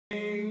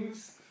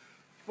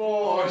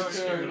4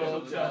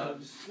 turtle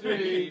doves,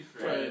 3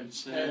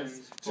 French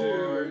hens,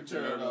 2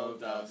 turtle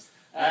doves,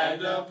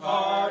 and a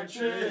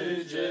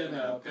partridge in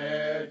a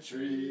pear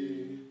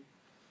tree.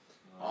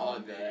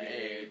 On the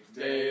 8th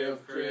day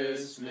of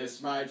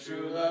Christmas, my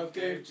true love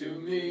gave to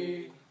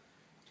me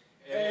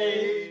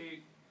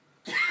 8.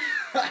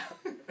 I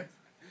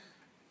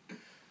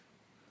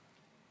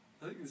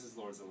think this is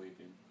Lords of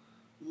Leaping.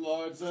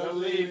 Lords a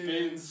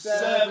leaping,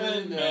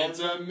 7 maids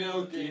a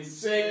milking,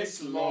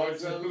 6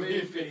 lords a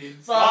leaping,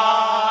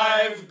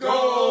 5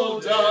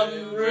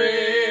 golden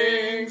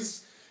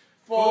rings,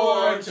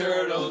 4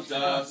 turtle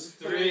doves,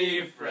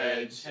 3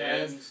 French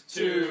hens,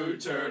 2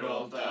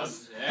 turtle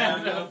doves,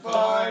 and a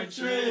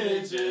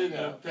partridge in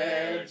a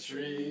pear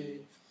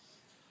tree.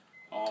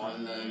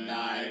 On the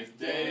 9th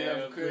day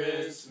of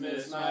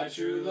Christmas, my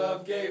true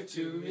love gave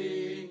to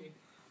me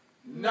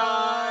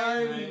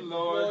 9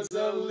 lords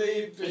a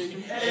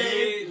leaping,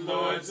 8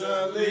 lords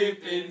a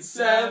leaping,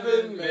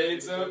 7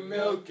 maids a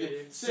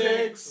milking,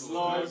 6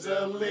 lords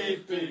a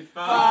leaping,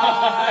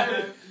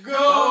 5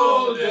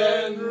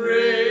 golden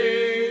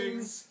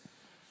rings,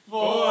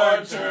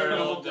 4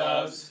 turtle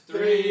doves,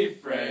 3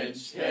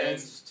 French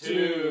hens,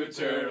 2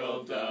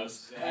 turtle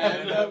doves,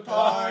 and a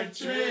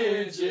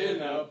partridge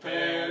in a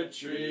pear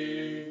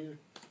tree.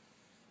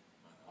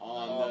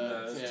 On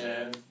the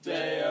 10th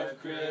day of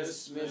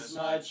Christmas,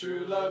 my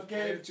true love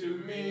gave to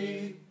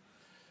me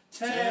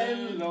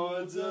 10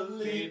 lords a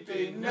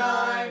leaping,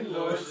 9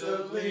 lords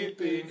a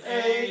leaping,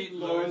 8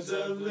 lords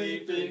a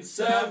leaping,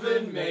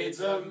 7 maids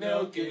a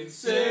milking,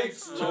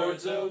 6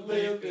 lords a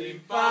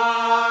leaping,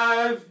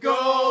 5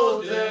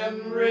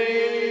 golden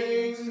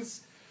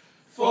rings,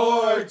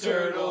 4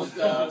 turtle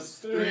doves,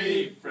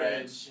 3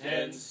 French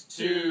hens,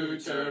 2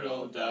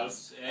 turtle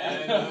doves,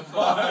 and a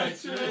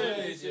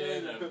partridge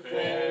in a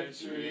pear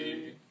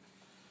tree.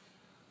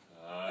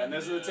 And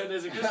those are the 10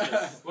 days of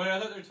Christmas. Wait, I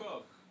thought there were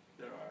 12.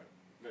 There are.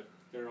 But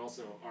there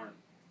also aren't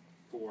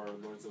 4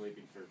 Lords of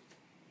Leaping for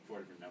 4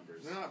 different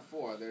numbers. They're not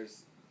 4,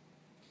 there's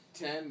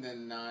 10,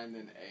 then 9,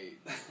 then 8.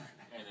 And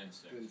then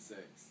 6. Then 6.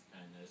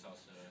 And there's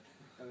also...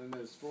 And then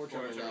there's 4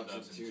 turtle doves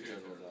and 2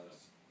 turtle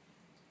doves.